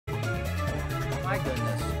My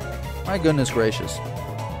goodness. My goodness gracious.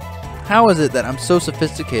 How is it that I'm so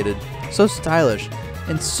sophisticated, so stylish,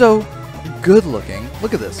 and so good looking?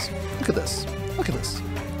 Look at this. Look at this. Look at this.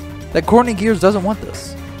 That Courtney Gears doesn't want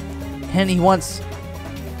this. And he wants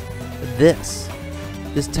this.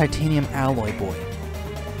 This titanium alloy boy.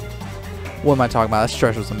 What am I talking about? That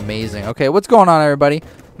stretch was amazing. Okay, what's going on, everybody?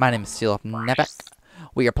 My name is Seal Never.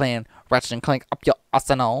 We are playing Ratchet and Clank Up Your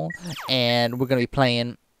Arsenal. And we're going to be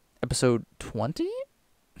playing episode 20?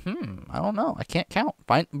 I don't know. I can't count.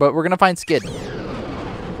 Fine, but we're going to find Skid. Gonna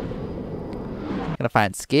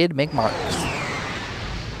find Skid, make marks.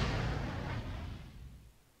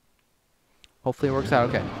 Hopefully it works out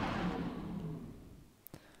okay.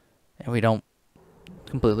 And we don't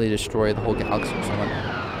completely destroy the whole galaxy or something.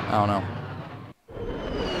 I don't know.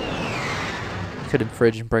 Could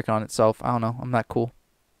infringe and break on itself. I don't know. I'm not cool.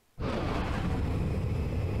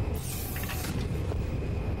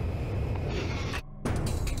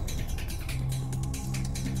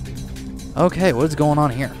 Okay, what is going on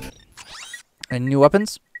here? Any new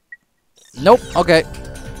weapons? Nope. Okay.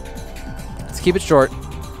 Let's keep it short.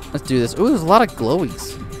 Let's do this. Ooh, there's a lot of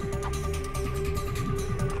glowies.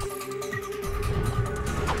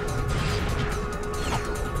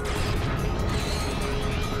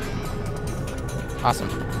 Awesome.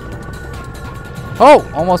 Oh,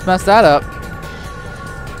 almost messed that up.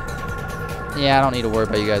 Yeah, I don't need to worry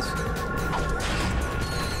about you guys.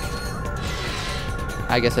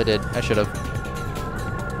 I guess I did. I should have.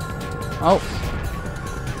 Oh.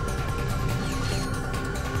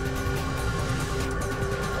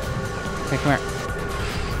 Okay, come here.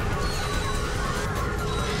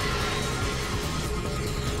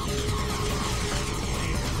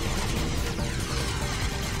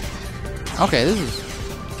 Okay, this is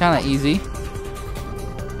kind of easy.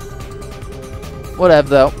 Whatever,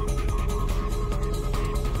 though.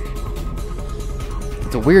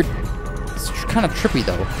 It's a weird... It's kind of trippy,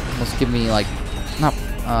 though. Almost give me, like... Not...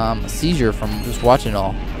 a seizure from just watching it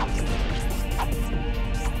all.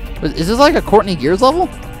 Is this like a Courtney Gears level?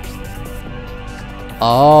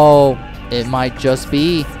 Oh, it might just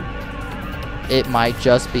be. It might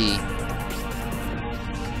just be.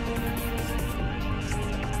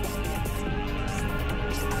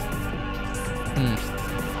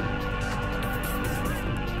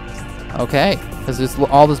 Okay, because there's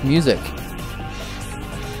all this music.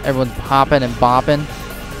 Everyone's popping and bopping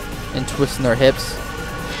and twisting their hips.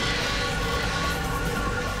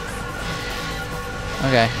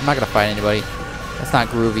 Okay, I'm not gonna fight anybody. That's not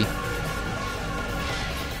groovy.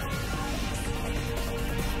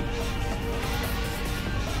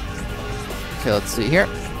 Okay, let's see here.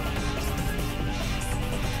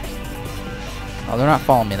 Oh, they're not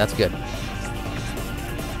following me. That's good.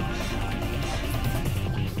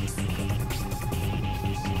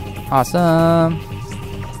 Awesome.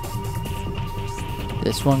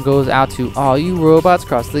 This one goes out to all you robots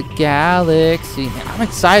across the galaxy. Man, I'm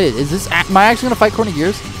excited. Am I actually gonna fight Courtney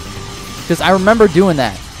Gears? Because I remember doing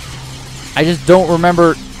that. I just don't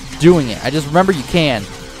remember doing it. I just remember you can,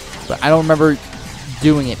 but I don't remember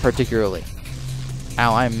doing it particularly.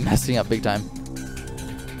 Ow, I'm messing up big time.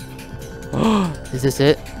 Is this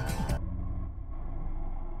it?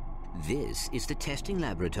 This is the testing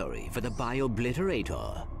laboratory for the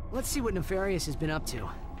Biobliterator. Let's see what Nefarious has been up to.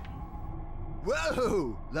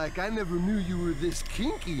 Whoa! Like I never knew you were this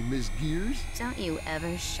kinky, Miss Gears. Don't you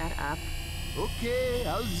ever shut up. Okay,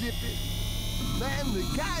 I'll zip it. Man, the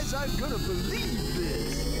guys aren't gonna believe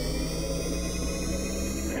this.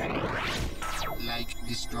 Like,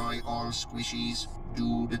 destroy all squishies,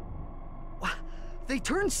 dude. What? They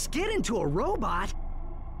turned Skid into a robot?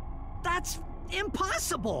 That's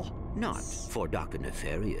impossible! Not for Dr.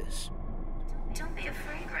 Nefarious. Don't be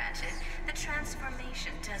afraid, Ratchet. The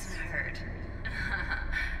transformation doesn't hurt.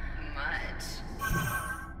 Much.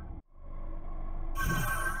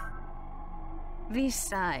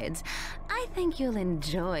 Besides, I think you'll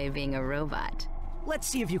enjoy being a robot. Let's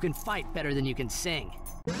see if you can fight better than you can sing.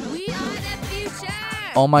 We are the future!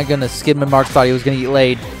 Oh my goodness, Skidman Marks thought he was gonna get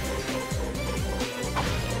laid.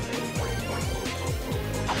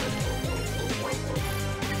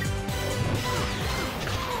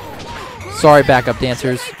 Sorry, backup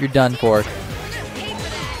dancers. You're done for.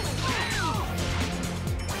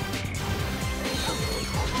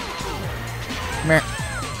 Come here.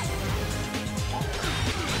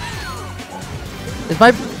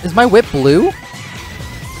 Is my whip blue?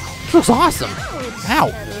 This looks awesome. Ow.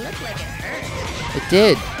 It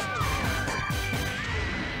did.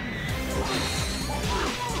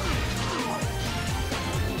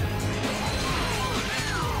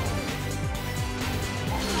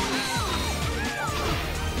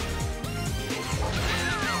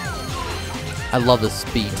 I love this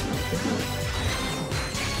beat.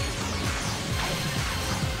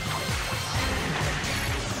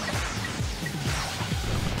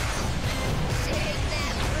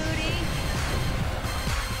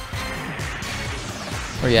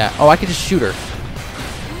 Where you at? Oh, I could just shoot her.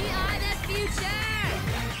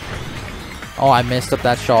 Oh, I messed up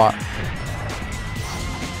that shot.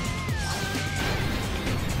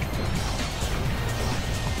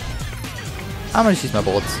 I'm gonna use my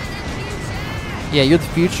bullets. Yeah, you're the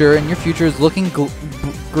future, and your future is looking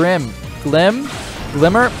grim.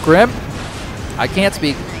 Glimmer? Grim? I can't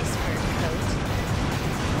speak.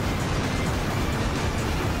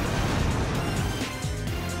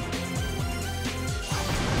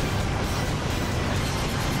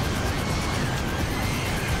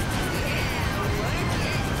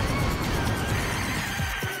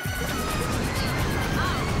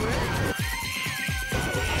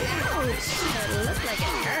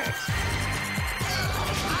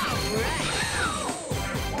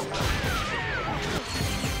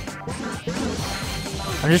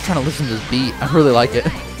 I'm just trying to listen to this beat. I really like it.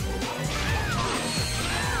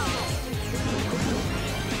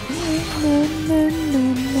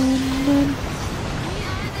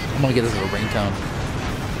 I'm gonna get this as a ringtone.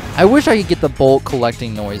 I wish I could get the bolt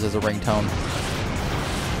collecting noise as a ringtone.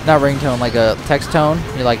 Not ringtone, like a text tone.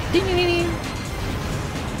 You're like, ding, ding, ding, ding.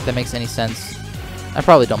 If that makes any sense. I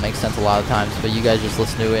probably don't make sense a lot of times, but you guys just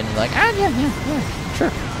listen to it and you're like, ah, yeah,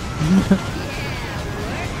 sure.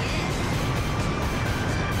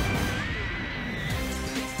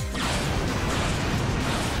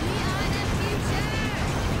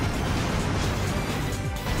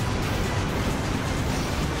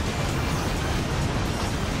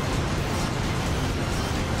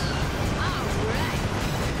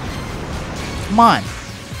 Come on.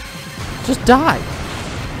 Just die.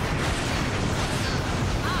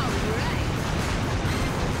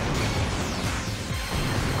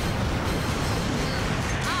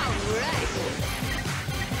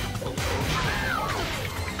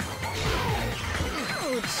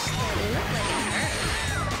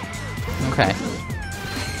 Okay.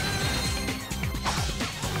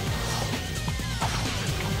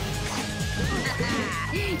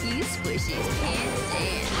 You squishies can't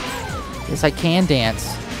dance. Yes, I can dance.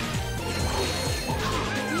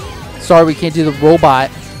 Sorry, we can't do the robot.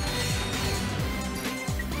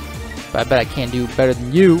 But I bet I can do better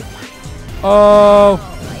than you. Oh!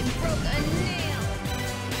 I broke a nail.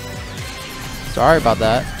 Sorry about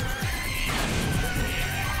that.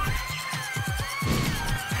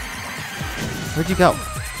 Where'd you go?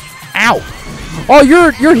 Ow! Oh,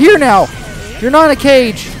 you're here now. You're not in a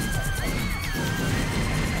cage.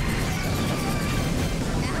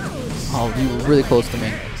 Oh, you were really close to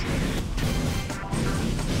me.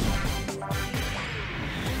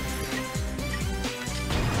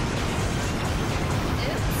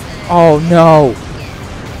 Oh no!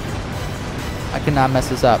 I cannot mess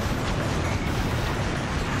this up.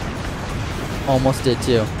 Almost did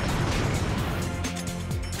too.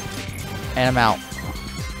 And I'm out.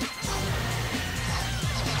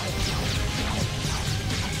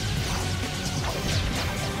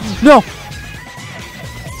 No!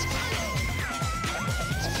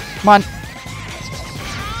 Come on.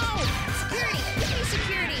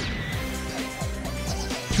 Security.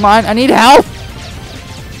 Come on, I need help!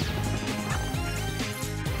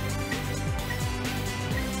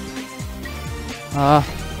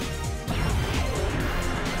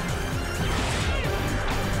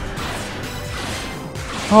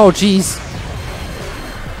 Oh, jeez.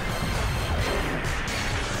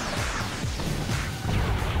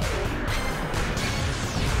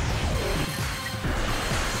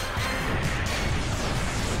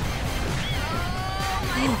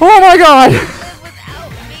 Oh my god!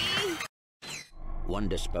 Without me. One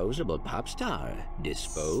disposable pop star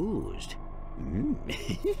disposed.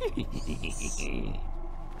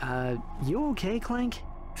 You okay, Clank?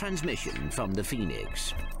 Transmission from the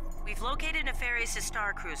Phoenix. We've located Nefarious'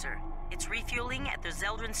 star cruiser. It's refueling at the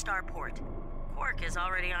Zeldrin starport. Quark is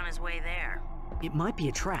already on his way there. It might be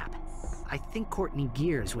a trap. I think Courtney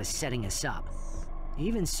Gears was setting us up.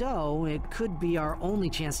 Even so, it could be our only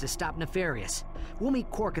chance to stop Nefarious. We'll meet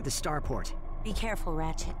Quark at the starport. Be careful,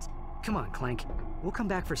 Ratchet. Come on, Clank. We'll come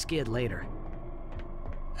back for Skid later.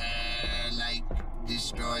 Like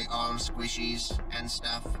destroy all squishies and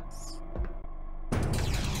stuff.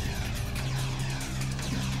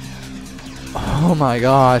 Oh my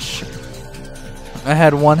gosh. I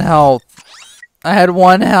had 1 health. I had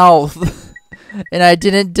 1 health. And I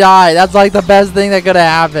didn't die. That's like the best thing that could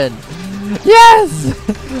have happened. Yes!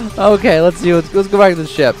 Okay, let's see. Let's go back to the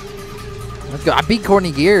ship. Let's go. I beat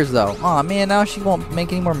Courtney Gears though. Oh man, now she won't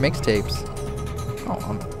make any more mixtapes.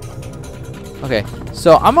 Oh, okay.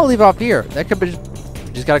 So I'm gonna leave it off here. That could be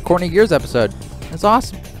just got a Courtney Gears episode. That's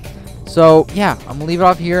awesome. So yeah, I'm gonna leave it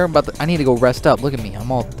off here. But I need to go rest up. Look at me.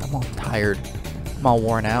 I'm all tired. I'm all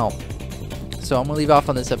worn out. So I'm gonna leave off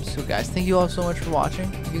on this episode, guys. Thank you all so much for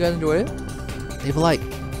watching. If you guys enjoyed it, leave a like.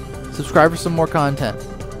 Subscribe for some more content.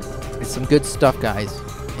 It's some good stuff, guys.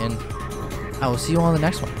 And I will see you on the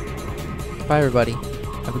next one. Bye, everybody.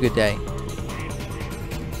 Have a good day.